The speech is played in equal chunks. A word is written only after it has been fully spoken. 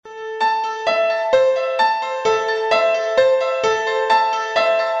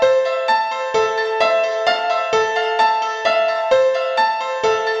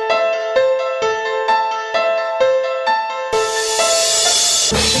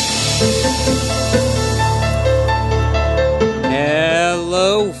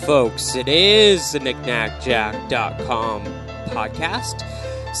folks. It is the knickknackjack.com podcast,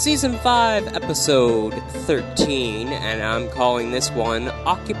 Season 5, Episode 13, and I'm calling this one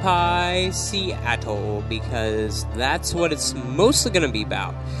Occupy Seattle, because that's what it's mostly going to be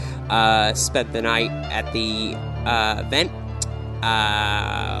about. Spent the night at the event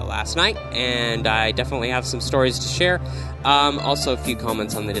last night, and I definitely have some stories to share. Also a few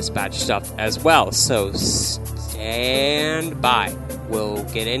comments on the dispatch stuff as well, so stand by. We'll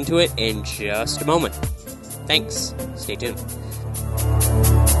get into it in just a moment. Thanks. Stay tuned.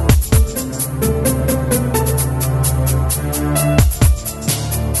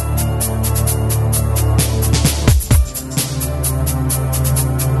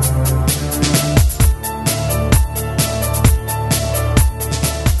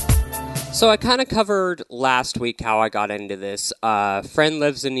 So I kind of covered last week how I got into this. Friend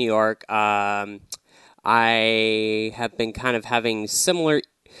lives in New York. I have been kind of having similar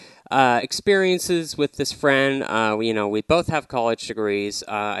experiences with this friend. We both have college degrees.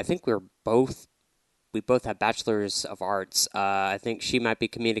 I think we both have bachelors of arts. I think she might be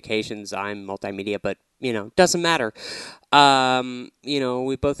communications. I'm multimedia, but doesn't matter. We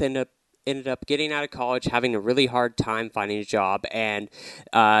both ended up getting out of college, having a really hard time finding a job, and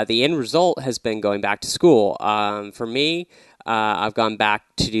the end result has been going back to school. For me, I've gone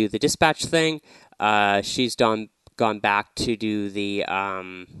back to do the dispatch thing. She's gone back to do the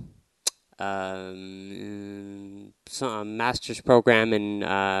master's program in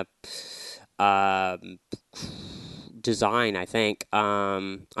design, I think.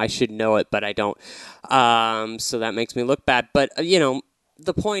 I should know it, but I don't. So that makes me look bad. But,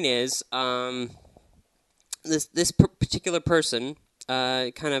 the point is, this particular person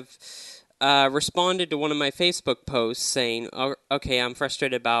kind of responded to one of my Facebook posts saying, okay, I'm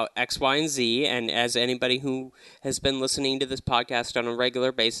frustrated about X, Y, and Z, and as anybody who has been listening to this podcast on a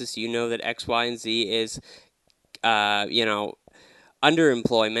regular basis, you know that X, Y, and Z is,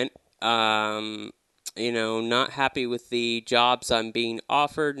 underemployment, not happy with the jobs I'm being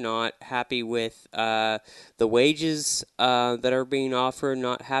offered, not happy with the wages that are being offered,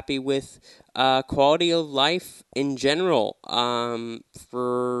 not happy with quality of life in general.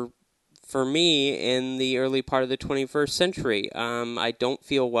 For me, in the early part of the 21st century, I don't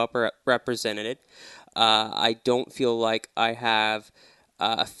feel well represented. I don't feel like I have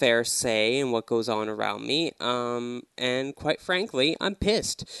a fair say in what goes on around me, and quite frankly, I'm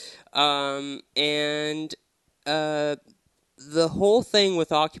pissed. The whole thing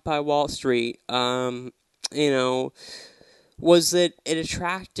with Occupy Wall Street, was that it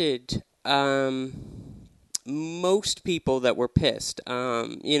attracted most people that were pissed.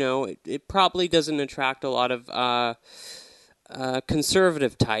 It probably doesn't attract a lot of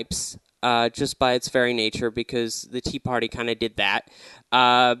conservative types, just by its very nature, because the Tea Party kind of did that.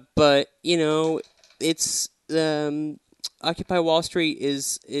 But it's Occupy Wall Street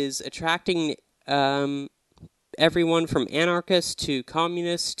is attracting everyone from anarchists to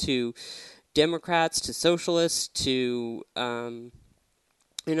communists to Democrats to socialists to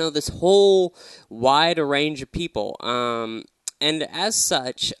this whole wide range of people. And as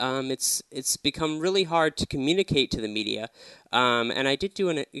such, it's become really hard to communicate to the media. And I did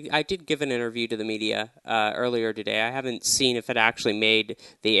give an interview to the media earlier today. I haven't seen if it actually made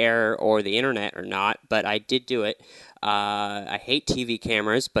the air or the internet or not, but I did do it. I hate TV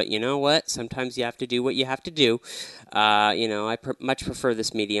cameras, but you know what? Sometimes you have to do what you have to do. I much prefer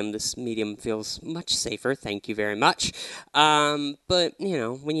this medium. This medium feels much safer. Thank you very much. But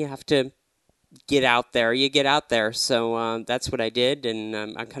when you have to get out there, you get out there. So that's what I did, and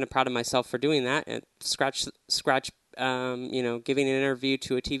I'm kind of proud of myself for doing that. And scratch. Giving an interview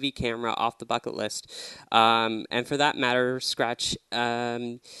to a TV camera off the bucket list, and for that matter, scratch.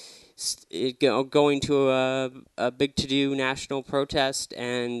 Going to a big to-do national protest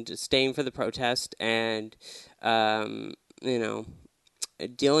and staying for the protest and,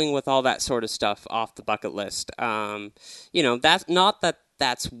 dealing with all that sort of stuff off the bucket list. That's not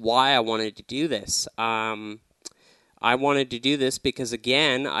that's why I wanted to do this. I wanted to do this because,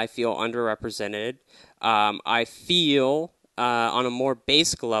 again, I feel underrepresented. I feel on a more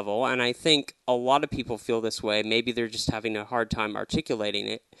basic level, and I think a lot of people feel this way, maybe they're just having a hard time articulating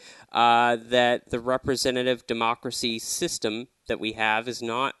it, that the representative democracy system that we have is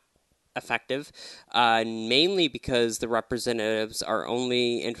not effective, mainly because the representatives are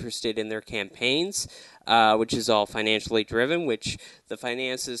only interested in their campaigns, which is all financially driven, which the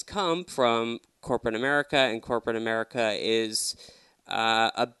finances come from corporate America, and corporate America is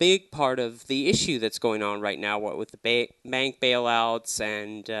a big part of the issue that's going on right now, what with the bank bailouts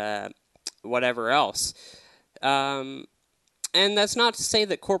and whatever else. And that's not to say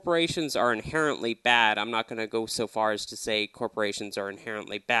that corporations are inherently bad. I'm not going to go so far as to say corporations are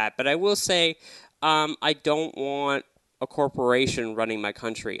inherently bad, but I will say I don't want a corporation running my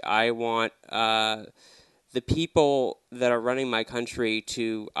country. I want the people that are running my country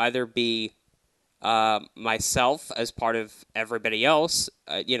to either be myself as part of everybody else,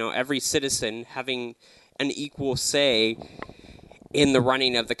 every citizen having an equal say in the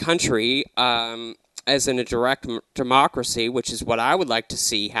running of the country, as in a direct democracy, which is what I would like to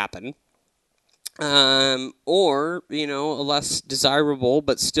see happen, or, a less desirable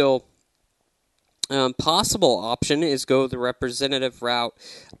but still possible option is go the representative route,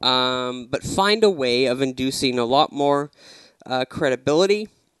 but find a way of inducing a lot more credibility,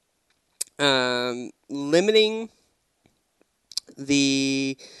 limiting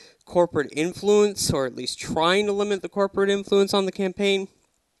the corporate influence, or at least trying to limit the corporate influence on the campaign.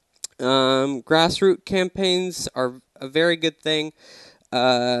 Grassroots campaigns are a very good thing.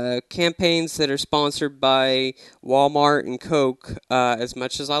 Campaigns that are sponsored by Walmart and Coke, as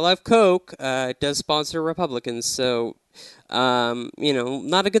much as I love Coke, it does sponsor Republicans, so,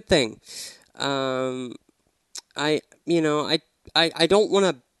 not a good thing. I don't want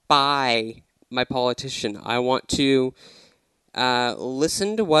to buy my politician. I want to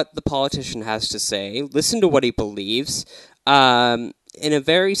listen to what the politician has to say, listen to what he believes, in a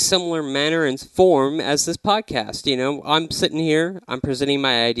very similar manner and form as this podcast. I'm sitting here, I'm presenting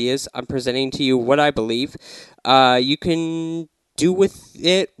my ideas, I'm presenting to you what I believe. You can do with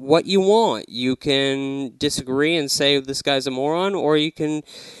it what you want. You can disagree and say this guy's a moron, or you can,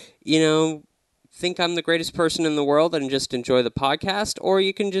 think I'm the greatest person in the world and just enjoy the podcast, or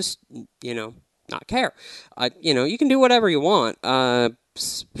you can just, not care. You can do whatever you want.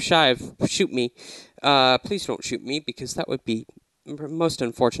 Shiv, shoot me. Please don't shoot me, because that would be the most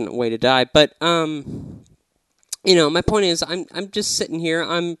unfortunate way to die. But, my point is, I'm just sitting here.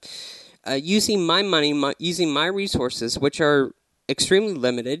 I'm using my money, using my resources, which are extremely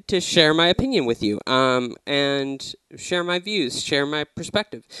limited, to share my opinion with you, and share my views, share my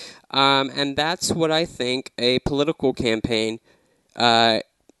perspective. And that's what I think a political campaign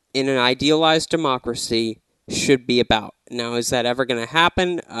in an idealized democracy should be about. Now, is that ever going to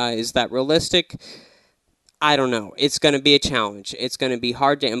happen? Is that realistic? I don't know. It's going to be a challenge. It's going to be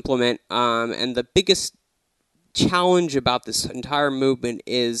hard to implement. And the biggest challenge about this entire movement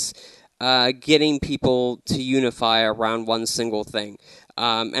is getting people to unify around one single thing.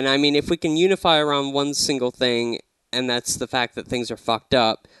 And I mean, if we can unify around one single thing, and that's the fact that things are fucked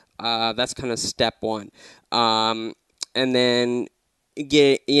up, that's kind of step one. And then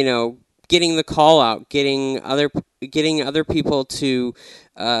getting the call out, getting other people to,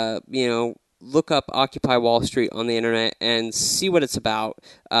 look up Occupy Wall Street on the internet and see what it's about.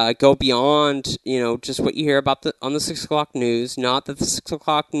 Go beyond, just what you hear about on the 6 o'clock news. Not that the 6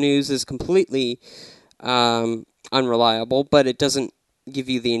 o'clock news is completely unreliable, but it doesn't give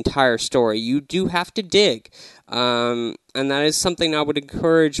you the entire story. You do have to dig, and that is something I would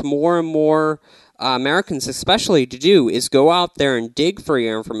encourage more and more Americans especially to do, is go out there and dig for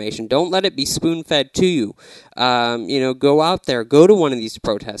your information. Don't let it be spoon-fed to you. Go out there, go to one of these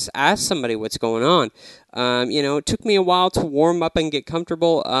protests, ask somebody what's going on. It took me a while to warm up and get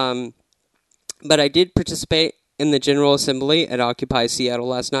comfortable, but I did participate in the General Assembly at Occupy Seattle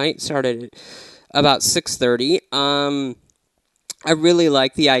last night. It started at about 6:30. I really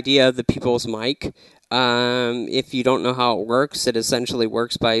like the idea of the People's Mic. If you don't know how it works, it essentially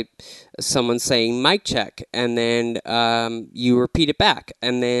works by someone saying mic check, and then you repeat it back,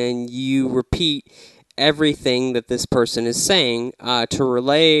 and then you repeat everything that this person is saying to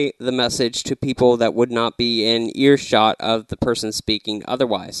relay the message to people that would not be in earshot of the person speaking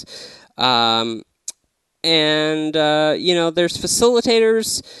otherwise. There's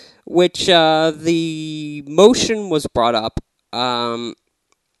facilitators, which the motion was brought up,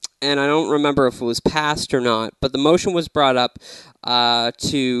 and I don't remember if it was passed or not, but the motion was brought up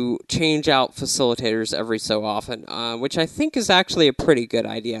to change out facilitators every so often, which I think is actually a pretty good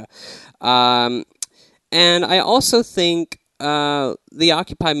idea. And I also think the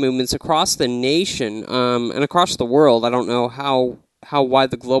Occupy movements across the nation and across the world, I don't know how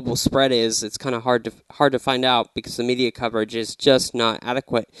wide the global spread is. It's kind of hard to find out because the media coverage is just not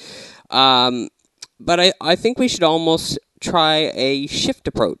adequate. But I think we should almost try a shift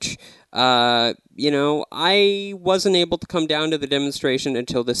approach. I wasn't able to come down to the demonstration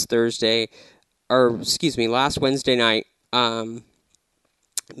until last Wednesday night,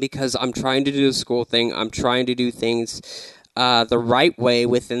 because I'm trying to do the school thing. I'm trying to do things the right way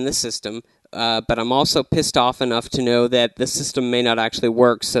within the system, but I'm also pissed off enough to know that the system may not actually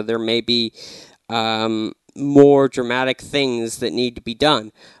work, so there may be more dramatic things that need to be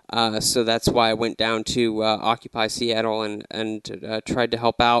done. So that's why I went down to Occupy Seattle and tried to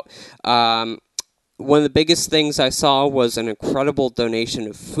help out. One of the biggest things I saw was an incredible donation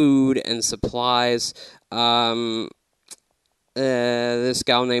of food and supplies. This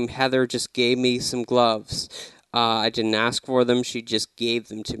gal named Heather just gave me some gloves. I didn't ask for them; she just gave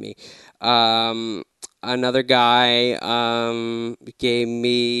them to me. Another guy gave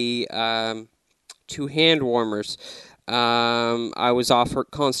me 2 hand warmers. I was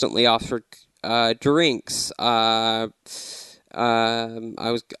constantly offered drinks. I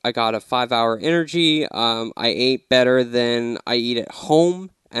got a 5-hour energy. I ate better than I eat at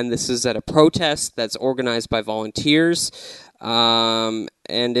home, and this is at a protest that's organized by volunteers. And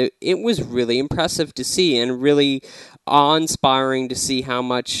it was really impressive to see, and really awe-inspiring to see how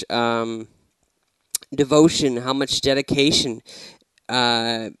much devotion, how much dedication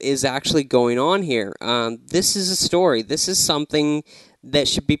is actually going on here. This is a story. This is something that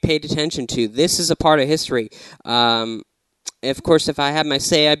should be paid attention to. This is a part of history. Of course, if I had my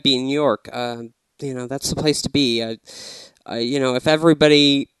say, I'd be in New York. That's the place to be. If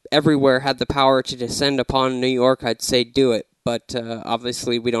everybody everywhere had the power to descend upon New York, I'd say do it. But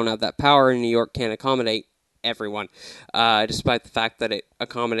obviously, we don't have that power, and New York can't accommodate everyone, despite the fact that it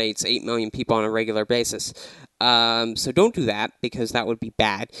accommodates 8 million people on a regular basis. So don't do that, because that would be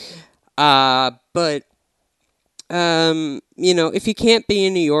bad. But if you can't be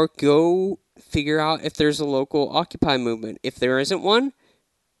in New York, go figure out if there's a local Occupy movement. If there isn't one,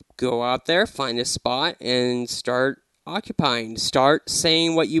 go out there, find a spot, and start occupying. Start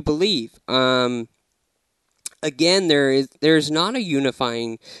saying what you believe. Again, there's not a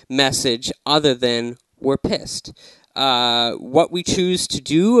unifying message other than we're pissed. What we choose to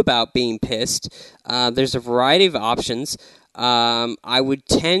do about being pissed, there's a variety of options. I would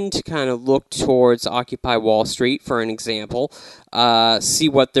tend to kind of look towards Occupy Wall Street, for an example, see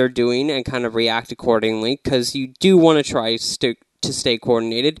what they're doing and kind of react accordingly, because you do want to try to stay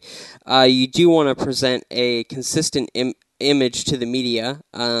coordinated. You do want to present a consistent image to the media.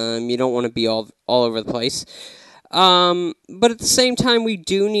 You don't want to be all over the place. But at the same time, we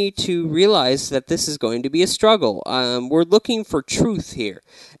do need to realize that this is going to be a struggle. We're looking for truth here,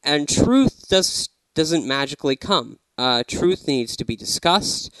 and truth doesn't magically come. Truth needs to be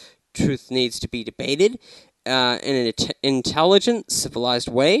discussed. Truth needs to be debated in an intelligent, civilized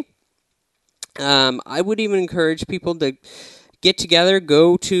way. I would even encourage people to get together,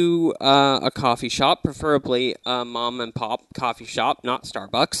 go to a coffee shop, preferably a mom and pop coffee shop, not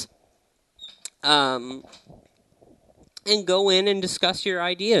Starbucks. And go in and discuss your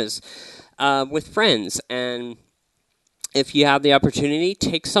ideas with friends. And if you have the opportunity,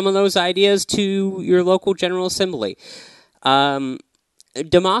 take some of those ideas to your local General Assembly.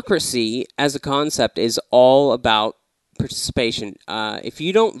 Democracy as a concept is all about participation. If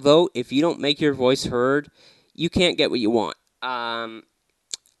you don't vote, if you don't make your voice heard, you can't get what you want.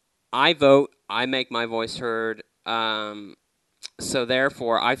 I vote, I make my voice heard, so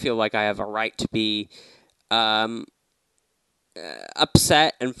therefore I feel like I have a right to be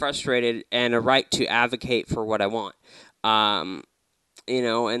upset and frustrated, and a right to advocate for what I want. And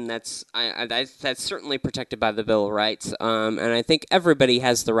that's certainly protected by the Bill of Rights. And I think everybody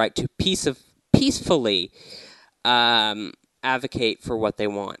has the right to peacefully advocate for what they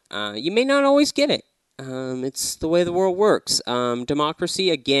want. You may not always get it. It's the way the world works. Democracy,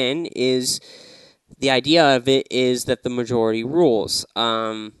 again, is the idea of it is that the majority rules.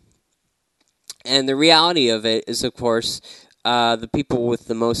 And the reality of it is, of course, the people with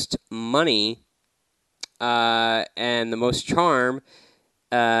the most money and the most charm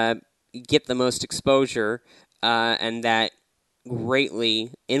get the most exposure, and that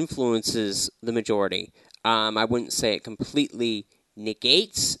greatly influences the majority. I wouldn't say it completely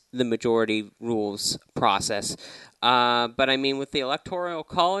negates the majority rules process, but I mean, with the Electoral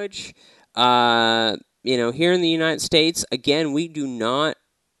College, here in the United States, again, we do not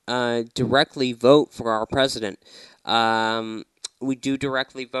directly vote for our president. We do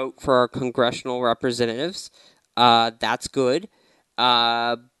directly vote for our congressional representatives. That's good.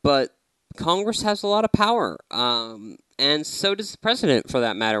 But Congress has a lot of power. And so does the president, for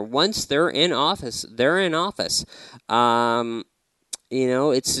that matter. Once they're in office, they're in office.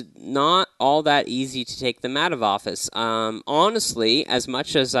 It's not all that easy to take them out of office. Honestly, as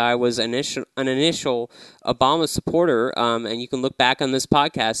much as I was an initial Obama supporter, and you can look back on this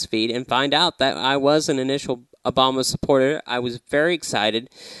podcast feed and find out that I was an initial Obama supporter, I was very excited.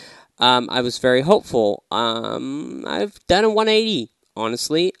 I was very hopeful. I've done a 180,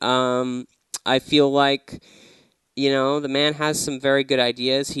 honestly. I feel like the man has some very good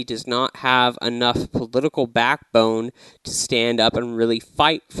ideas. He does not have enough political backbone to stand up and really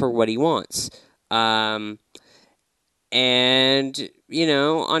fight for what he wants. And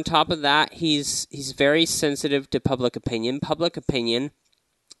on top of that, he's very sensitive to public opinion. Public opinion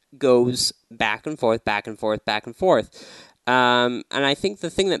goes back and forth, back and forth, back and forth. And I think the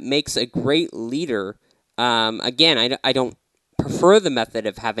thing that makes a great leader, again, I don't prefer the method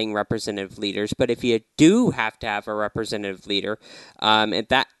of having representative leaders, but if you do have to have a representative leader, if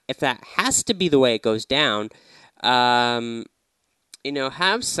that has to be the way it goes down, have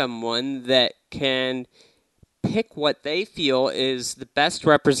someone that can pick what they feel is the best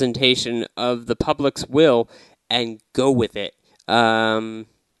representation of the public's will and go with it. And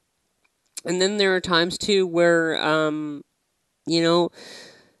then there are times too where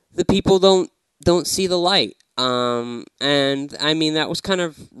the people don't see the light. And I mean that was kind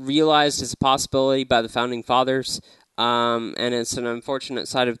of realized as a possibility by the founding fathers. And it's an unfortunate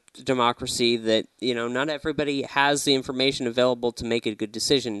side of democracy that, not everybody has the information available to make a good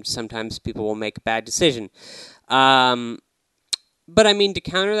decision. Sometimes people will make a bad decision. But I mean, to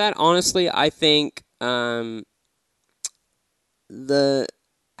counter that, honestly, I think having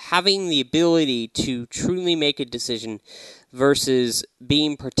the ability to truly make a decision versus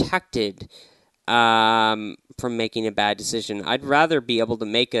being protected from making a bad decision. I'd rather be able to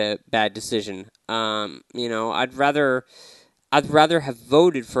make a bad decision. I'd rather have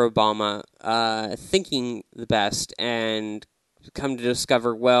voted for Obama, thinking the best, and come to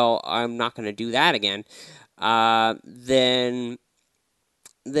discover, well, I'm not going to do that again, than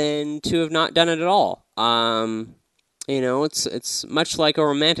to have not done it at all. It's much like a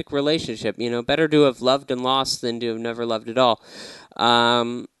romantic relationship. Better to have loved and lost than to have never loved at all.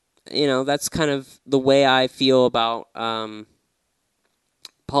 That's kind of the way I feel about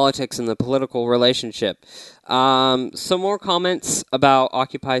politics and the political relationship. Some more comments about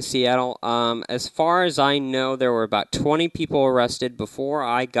Occupy Seattle. As far as I know, there were about 20 people arrested before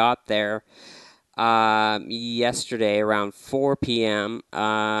I got there yesterday around 4 p.m.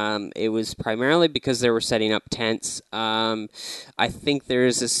 It was primarily because they were setting up tents. I think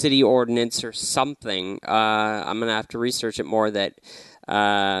there's a city ordinance or something. I'm going to have to research it more that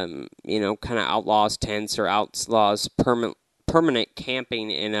kind of outlaws tents or outlaws permanent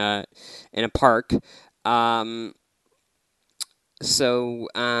camping in a park. So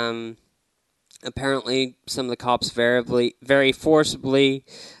apparently some of the cops very forcibly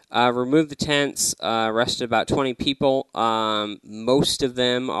removed the tents, arrested about 20 people. Most of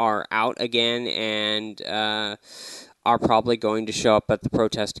them are out again and are probably going to show up at the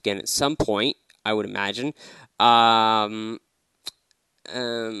protest again at some point, I would imagine.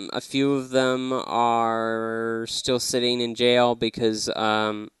 A few of them are still sitting in jail because,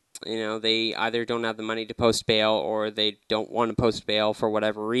 they either don't have the money to post bail or they don't want to post bail for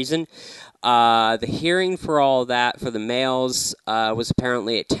whatever reason. The hearing for all that, for the males, was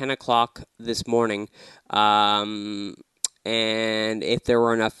apparently at 10 o'clock this morning. And if there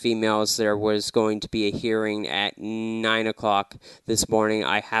were enough females, there was going to be a hearing at 9 o'clock this morning.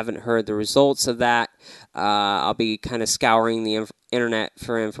 I haven't heard the results of that. I'll be kind of scouring the internet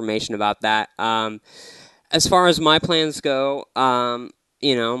for information about that. As far as my plans go, I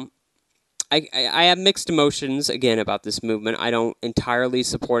have mixed emotions, again, about this movement. I don't entirely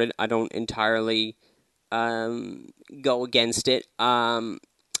support it. I don't entirely go against it. I'm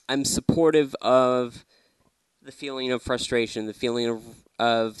supportive of the feeling of frustration, the feeling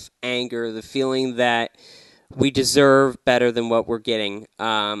of anger, the feeling that we deserve better than what we're getting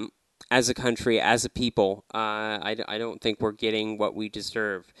as a country, as a people. I don't think we're getting what we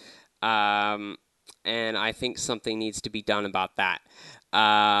deserve. And I think something needs to be done about that.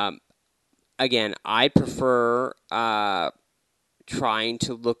 Again, I prefer trying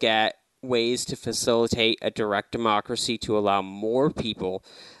to look at ways to facilitate a direct democracy to allow more people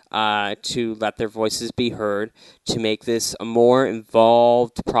to let their voices be heard, to make this a more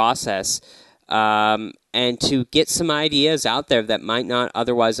involved process, and to get some ideas out there that might not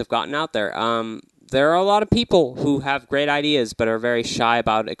otherwise have gotten out there. There are a lot of people who have great ideas but are very shy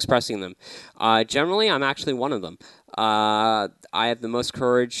about expressing them. Generally, I'm actually one of them. I have the most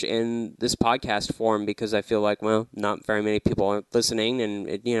courage in this podcast form because I feel like, well, not very many people are listening, and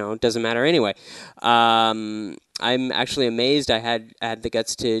it doesn't matter anyway. I'm actually amazed I had the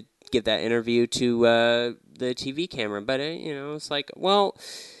guts to give that interview to the TV camera, but it's like, well,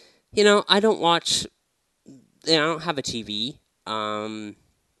 I don't watch. I don't have a TV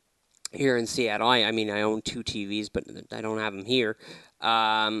here in Seattle. I mean, I own 2 TVs, but I don't have them here.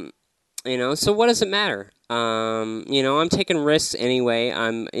 So what does it matter? I'm taking risks anyway.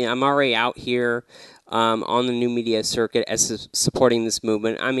 I'm already out here on the new media circuit as supporting this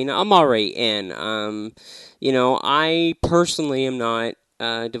movement. I mean, I'm already in. I personally am not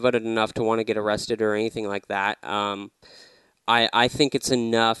devoted enough to want to get arrested or anything like that. I think it's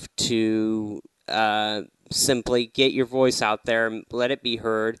enough to simply get your voice out there, let it be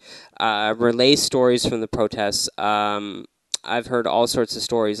heard, relay stories from the protests. I've heard all sorts of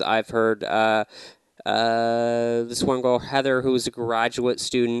stories. I've heard this one girl, Heather, who was a graduate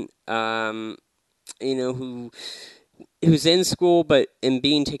student, who's in school but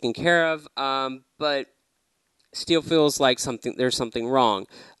being taken care of, but still feels like there's something wrong.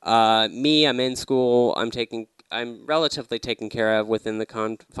 Me, I'm in school. I'm relatively taken care of within the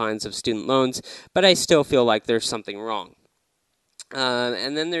confines of student loans, but I still feel like there's something wrong.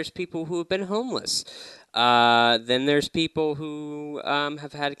 And then there's people who have been homeless. Then there's people who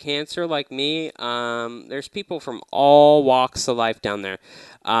have had cancer like me. There's people from all walks of life down there.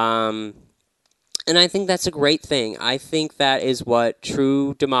 And I think that's a great thing. I think that is what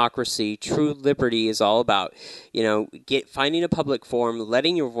true democracy, true liberty is all about. Finding a public forum,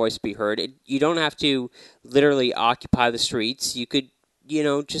 letting your voice be heard. You don't have to literally occupy the streets. You could,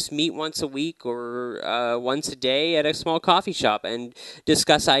 just meet once a week or once a day at a small coffee shop and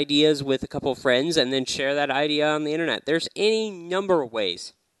discuss ideas with a couple of friends and then share that idea on the internet. There's any number of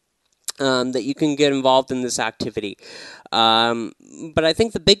ways that you can get involved in this activity. But I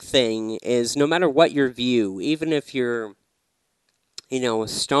think the big thing is no matter what your view, even if you're, a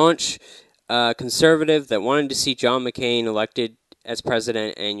staunch conservative that wanted to see John McCain elected as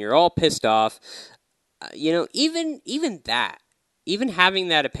president and you're all pissed off, even having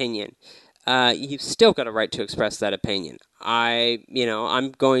that opinion, you've still got a right to express that opinion.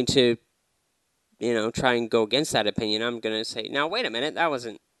 I'm going to, try and go against that opinion. I'm going to say, now, wait a minute, that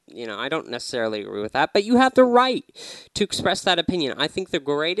wasn't, I don't necessarily agree with that, but you have the right to express that opinion. I think the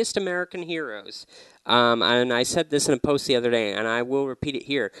greatest American heroes, and I said this in a post the other day, and I will repeat it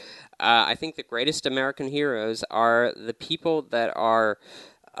here, I think the greatest American heroes are the people that are,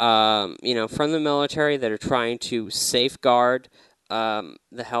 from the military that are trying to safeguard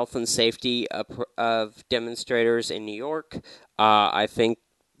the health and safety of demonstrators in New York. I think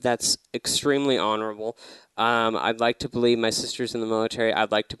that's extremely honorable. I'd like to believe my sister's in the military.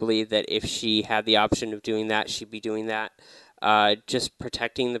 I'd like to believe that if she had the option of doing that, she'd be doing that. Just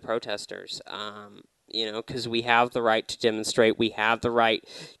protecting the protesters. Because we have the right to demonstrate. We have the right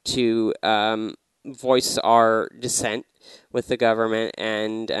to voice our dissent with the government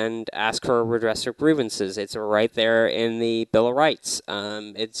and ask for a redress of grievances. It's right there in the Bill of Rights.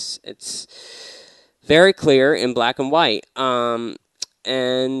 It's very clear in black and white.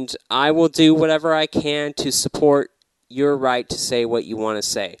 And I will do whatever I can to support your right to say what you want to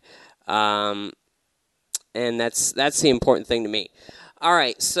say. And that's the important thing to me. All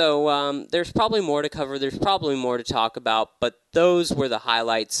right, so there's probably more to cover. There's probably more to talk about, but those were the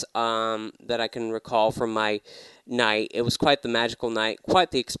highlights that I can recall from my night. It was quite the magical night,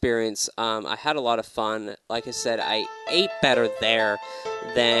 quite the experience. I had a lot of fun. Like I said, I ate better there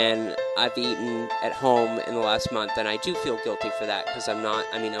than I've eaten at home in the last month, and I do feel guilty for that because I'm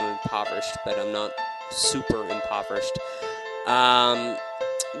impoverished, but I'm not super impoverished.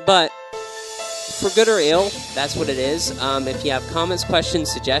 But for good or ill, that's what it is. If you have comments,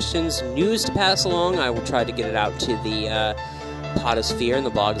 questions, suggestions, news to pass along, I will try to get it out to the podosphere and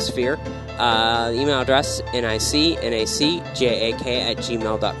the blogosphere. Email address,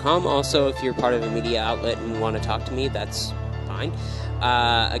 nicnacjak@gmail.com. Also, if you're part of a media outlet and want to talk to me, that's fine.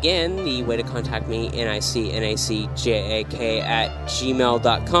 Again, the way to contact me,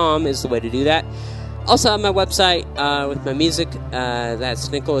 nicnacjak@gmail.com is the way to do that. Also, I have my website with my music. That's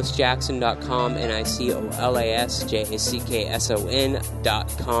nicholasjackson.com,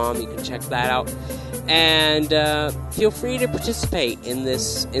 nicholasjackson.com. You can check that out. And feel free to participate in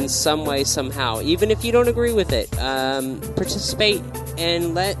this in some way, somehow. Even if you don't agree with it, participate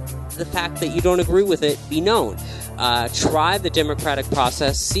and let the fact that you don't agree with it be known. Try the democratic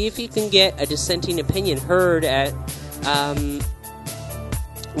process. See if you can get a dissenting opinion heard at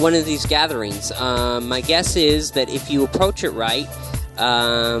one of these gatherings. My guess is that if you approach it right,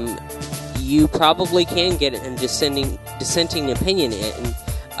 you probably can get a dissenting opinion in,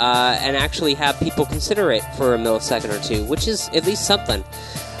 and actually have people consider it for a millisecond or two, which is at least something.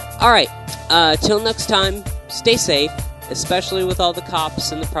 All right, till next time, stay safe, especially with all the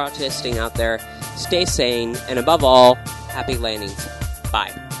cops and the protesting out there. Stay sane, and above all, happy landings.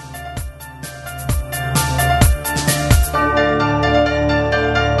 Bye.